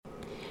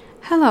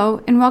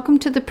Hello, and welcome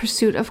to the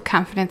Pursuit of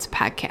Confidence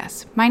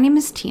podcast. My name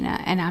is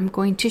Tina, and I'm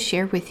going to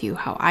share with you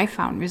how I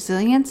found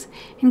resilience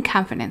and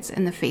confidence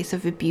in the face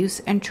of abuse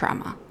and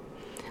trauma.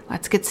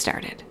 Let's get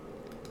started.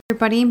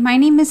 Everybody, my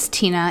name is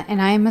Tina,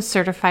 and I am a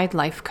certified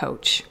life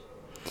coach.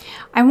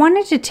 I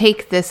wanted to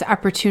take this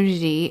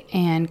opportunity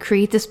and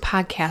create this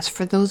podcast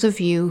for those of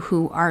you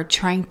who are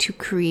trying to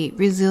create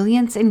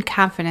resilience and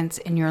confidence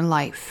in your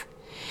life.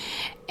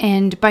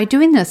 And by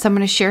doing this, I'm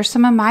going to share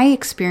some of my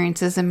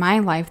experiences in my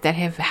life that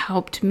have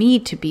helped me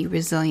to be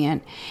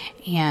resilient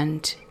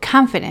and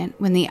confident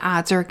when the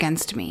odds are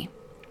against me.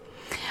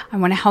 I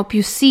want to help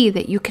you see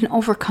that you can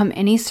overcome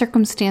any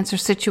circumstance or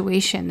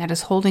situation that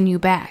is holding you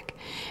back,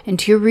 and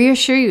to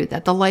reassure you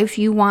that the life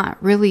you want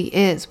really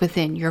is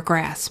within your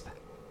grasp.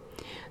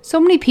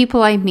 So many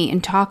people I meet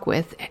and talk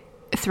with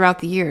throughout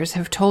the years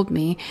have told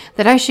me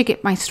that I should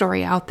get my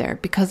story out there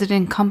because it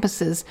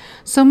encompasses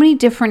so many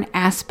different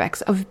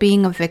aspects of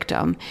being a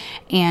victim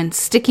and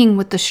sticking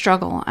with the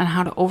struggle on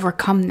how to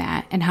overcome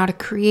that and how to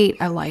create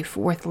a life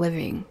worth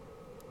living.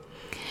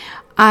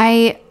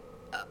 I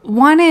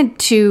wanted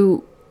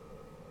to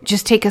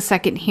just take a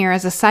second here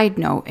as a side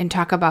note and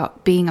talk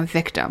about being a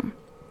victim.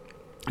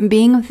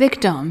 Being a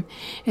victim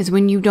is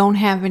when you don't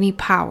have any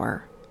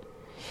power.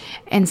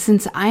 And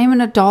since I am an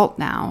adult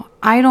now,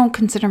 I don't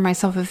consider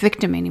myself a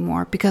victim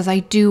anymore because I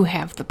do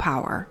have the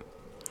power.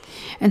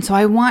 And so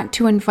I want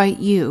to invite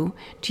you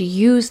to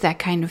use that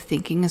kind of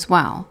thinking as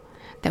well,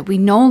 that we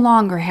no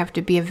longer have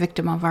to be a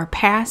victim of our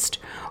past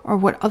or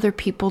what other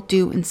people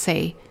do and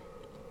say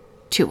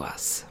to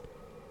us.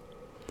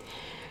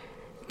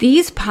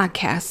 These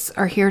podcasts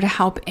are here to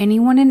help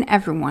anyone and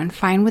everyone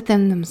find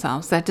within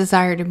themselves that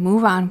desire to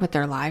move on with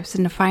their lives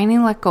and to finally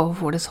let go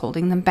of what is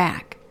holding them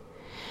back.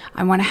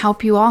 I want to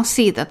help you all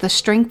see that the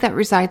strength that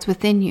resides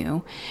within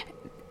you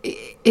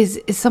is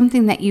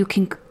something that you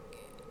can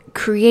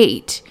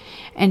create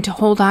and to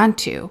hold on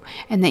to,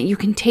 and that you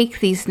can take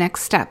these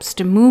next steps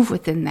to move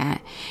within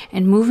that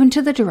and move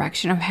into the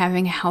direction of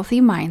having a healthy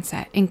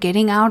mindset and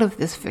getting out of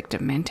this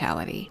victim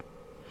mentality.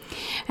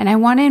 And I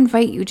want to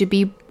invite you to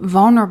be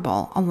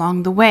vulnerable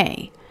along the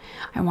way.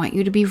 I want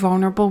you to be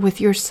vulnerable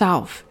with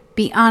yourself.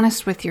 Be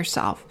honest with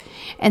yourself.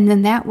 And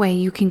then that way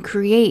you can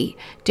create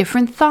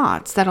different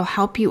thoughts that'll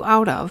help you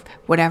out of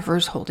whatever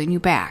is holding you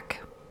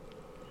back.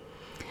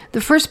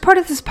 The first part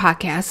of this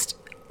podcast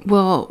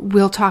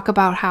we'll talk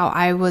about how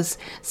I was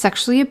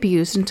sexually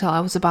abused until I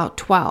was about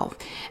 12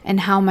 and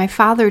how my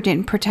father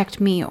didn't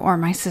protect me or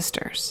my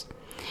sisters.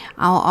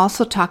 I'll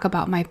also talk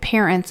about my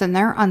parents and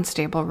their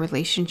unstable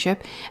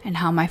relationship and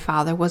how my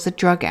father was a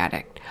drug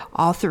addict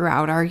all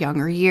throughout our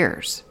younger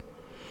years.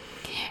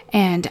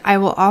 And I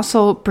will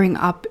also bring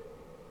up,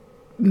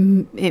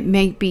 it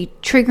may be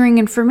triggering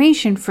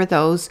information for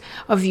those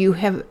of you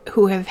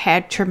who have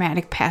had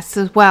traumatic pasts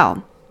as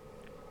well.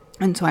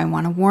 And so I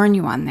want to warn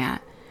you on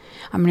that.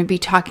 I'm going to be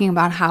talking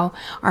about how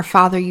our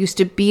father used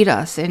to beat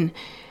us and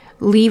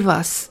leave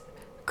us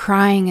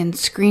crying and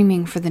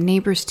screaming for the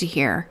neighbors to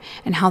hear,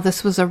 and how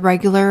this was a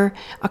regular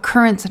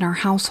occurrence in our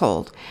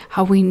household,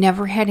 how we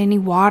never had any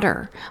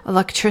water,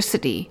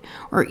 electricity,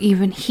 or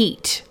even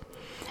heat.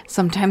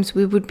 Sometimes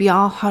we would be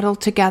all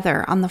huddled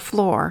together on the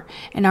floor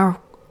in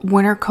our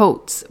winter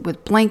coats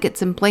with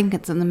blankets in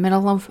the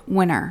middle of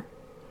winter.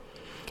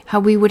 How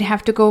we would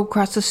have to go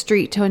across the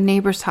street to a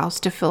neighbor's house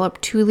to fill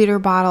up 2-liter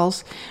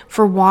bottles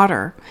for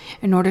water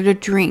in order to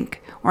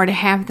drink or to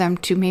have them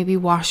to maybe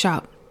wash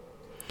up.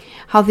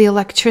 How the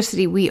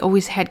electricity, we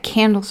always had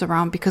candles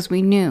around because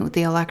we knew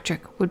the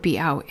electric would be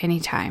out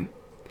anytime.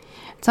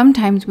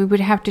 Sometimes we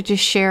would have to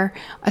just share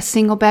a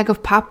single bag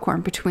of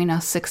popcorn between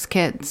us 6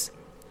 kids.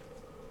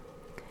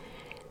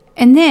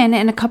 And then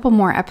in a couple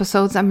more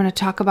episodes, I'm going to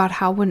talk about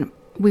how when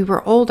we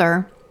were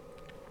older,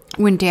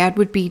 when Dad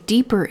would be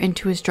deeper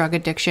into his drug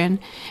addiction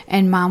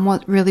and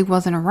Mom really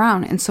wasn't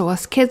around. And so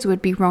us kids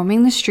would be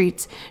roaming the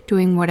streets,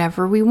 doing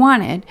whatever we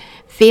wanted,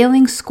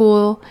 failing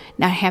school,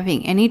 not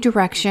having any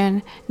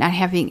direction, not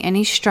having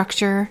any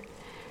structure,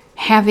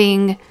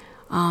 having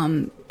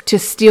to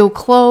steal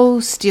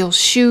clothes, steal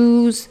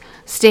shoes,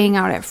 staying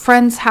out at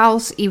friends'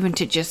 house, even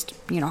to just,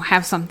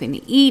 have something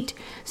to eat,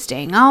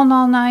 staying out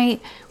all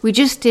night. We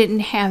just didn't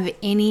have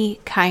any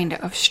kind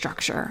of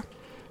structure.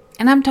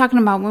 And I'm talking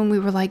about when we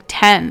were like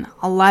 10,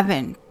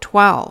 11,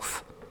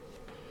 12.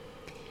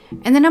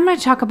 And then I'm going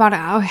to talk about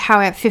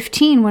how at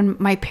 15, when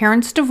my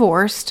parents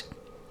divorced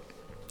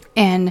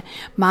and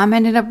Mom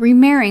ended up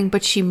remarrying,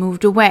 but she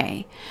moved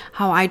away,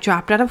 how I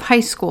dropped out of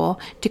high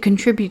school to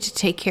contribute to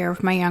take care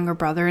of my younger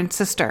brother and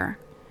sister.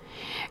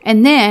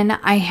 And then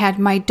I had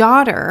my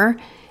daughter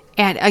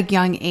at a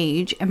young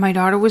age, and my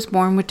daughter was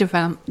born with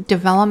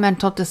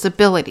developmental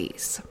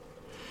disabilities.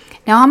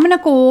 Now I'm going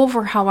to go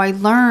over how I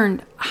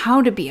learned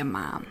how to be a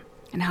mom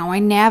and how I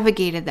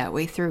navigated that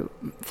way through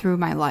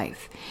my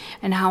life,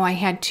 and how I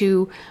had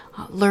to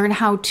learn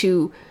how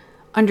to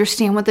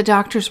understand what the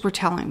doctors were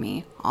telling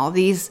me, all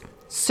these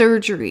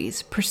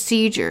surgeries,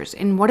 procedures,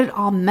 and what it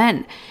all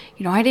meant.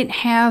 I didn't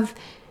have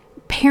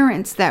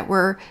parents that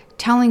were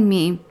telling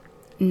me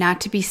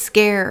not to be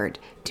scared,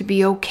 to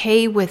be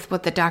okay with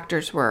what the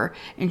doctors were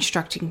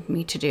instructing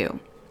me to do.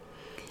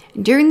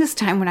 And during this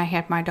time when I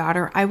had my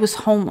daughter, I was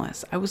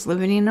homeless. I was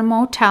living in a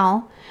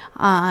motel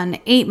on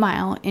 8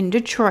 Mile in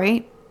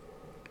Detroit,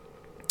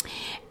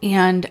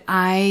 and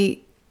I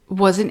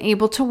wasn't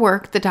able to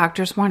work. The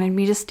doctors wanted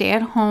me to stay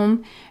at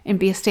home and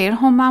be a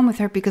stay-at-home mom with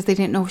her because they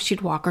didn't know if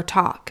she'd walk or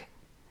talk.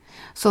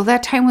 So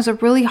that time was a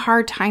really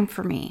hard time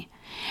for me.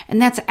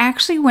 And that's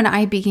actually when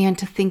I began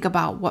to think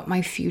about what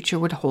my future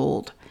would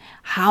hold,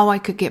 how I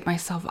could get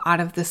myself out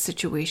of this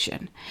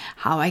situation,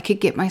 how I could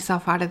get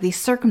myself out of these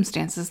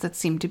circumstances that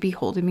seemed to be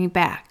holding me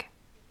back.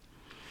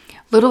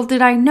 Little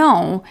did I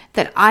know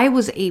that I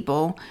was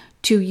able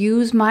to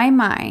use my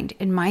mind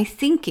and my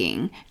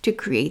thinking to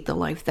create the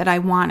life that I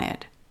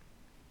wanted.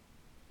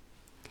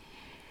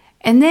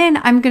 And then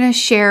I'm going to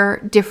share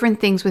different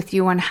things with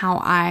you on how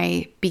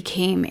I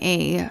became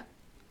a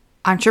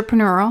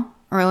entrepreneurial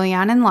early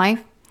on in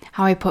life,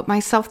 how I put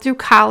myself through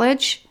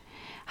college,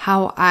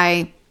 how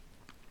I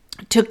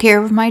took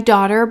care of my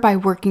daughter by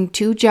working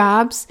 2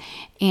 jobs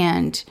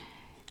and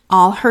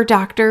all her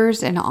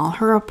doctors and all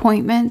her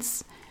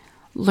appointments,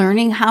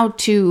 learning how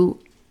to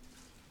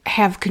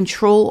have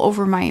control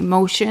over my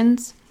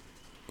emotions.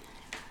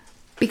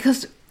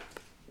 Because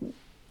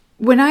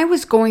when I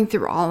was going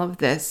through all of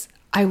this,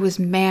 I was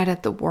mad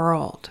at the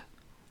world.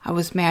 I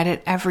was mad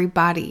at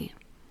everybody.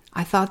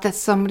 I thought that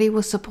somebody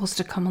was supposed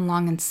to come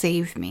along and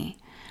save me.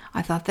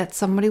 I thought that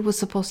somebody was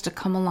supposed to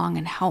come along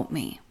and help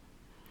me.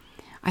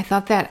 I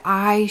thought that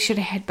I should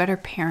have had better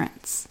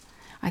parents.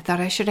 I thought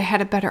I should have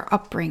had a better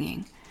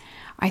upbringing.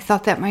 I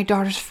thought that my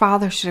daughter's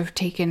father should have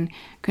taken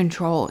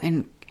control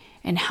and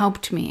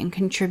helped me and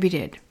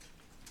contributed.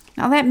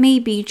 Now that may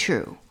be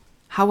true.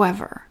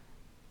 However,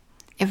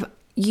 if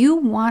you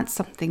want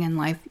something in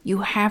life,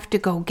 you have to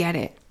go get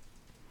it.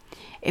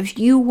 If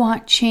you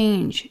want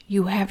change,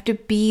 you have to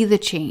be the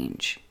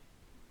change.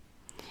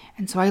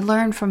 And so I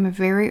learned from a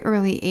very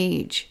early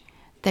age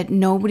that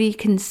nobody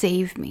can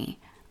save me.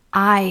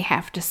 I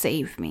have to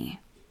save me.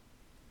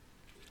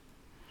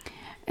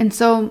 And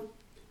so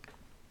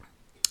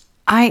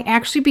I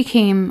actually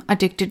became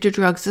addicted to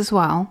drugs as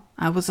well.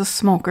 I was a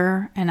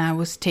smoker, and I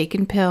was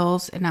taking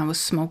pills, and I was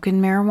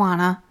smoking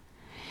marijuana.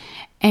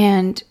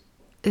 And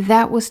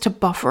that was to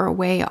buffer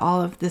away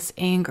all of this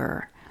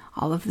anger,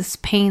 all of this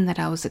pain that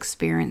I was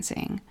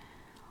experiencing,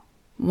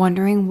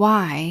 wondering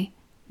why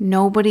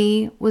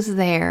nobody was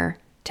there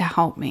to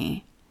help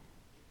me,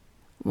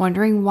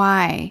 wondering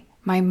why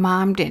my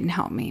mom didn't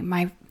help me,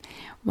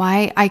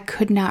 why I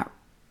could not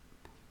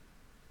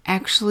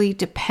actually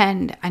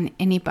depend on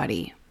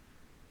anybody.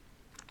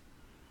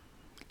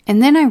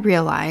 And then I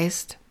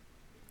realized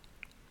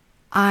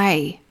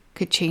I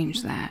could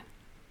change that.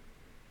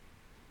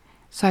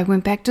 So I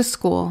went back to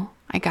school.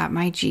 I got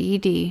my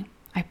GED.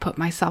 I put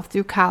myself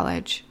through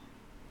college.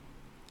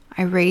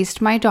 I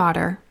raised my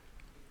daughter.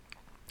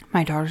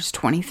 My daughter's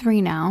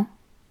 23 now.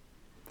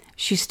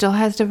 She still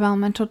has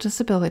developmental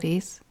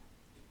disabilities.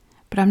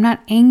 But I'm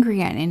not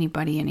angry at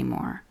anybody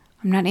anymore.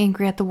 I'm not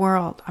angry at the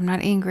world. I'm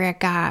not angry at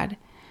God.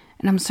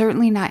 And I'm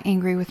certainly not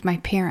angry with my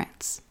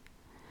parents.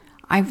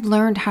 I've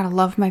learned how to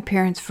love my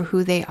parents for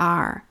who they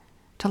are,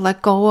 to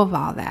let go of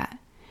all that.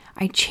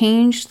 I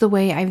changed the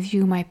way I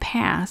view my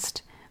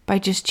past by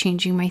just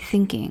changing my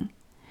thinking.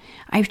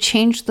 I've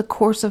changed the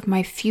course of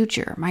my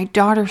future, my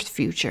daughter's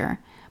future,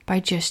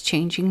 by just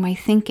changing my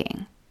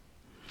thinking.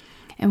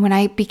 And when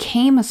I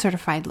became a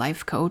certified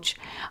life coach,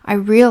 I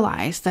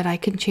realized that I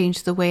can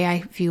change the way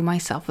I view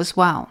myself as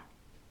well.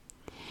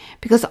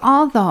 Because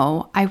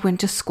although I went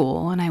to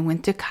school and I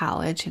went to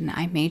college and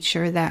I made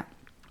sure that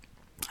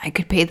I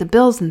could pay the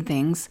bills and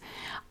things,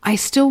 I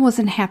still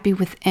wasn't happy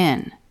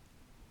within.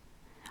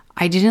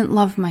 I didn't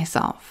love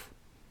myself.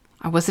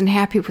 I wasn't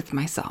happy with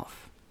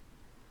myself.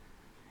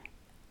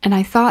 And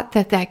I thought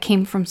that that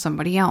came from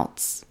somebody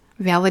else.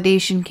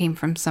 Validation came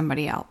from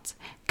somebody else.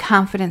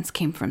 Confidence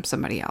came from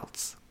somebody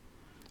else.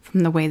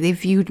 From the way they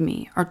viewed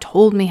me or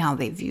told me how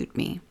they viewed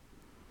me.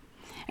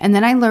 And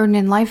then I learned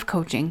in life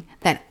coaching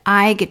that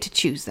I get to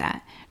choose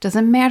that.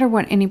 Doesn't matter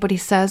what anybody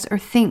says or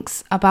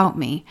thinks about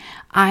me.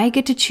 I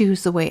get to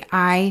choose the way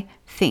I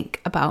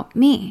think about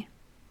me.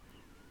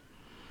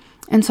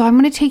 And so I'm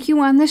going to take you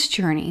on this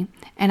journey,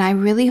 and I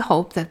really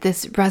hope that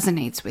this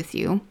resonates with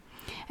you.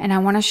 And I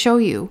want to show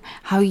you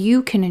how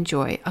you can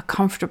enjoy a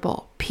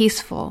comfortable,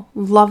 peaceful,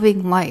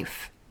 loving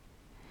life.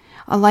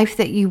 A life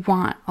that you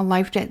want, a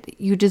life that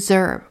you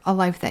deserve, a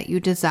life that you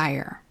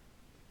desire.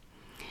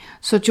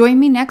 So join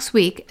me next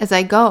week as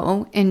I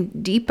go in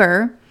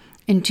deeper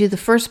into the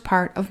first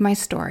part of my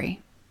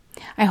story.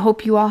 I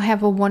hope you all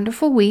have a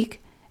wonderful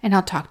week, and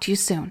I'll talk to you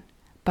soon.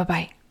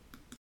 Bye-bye.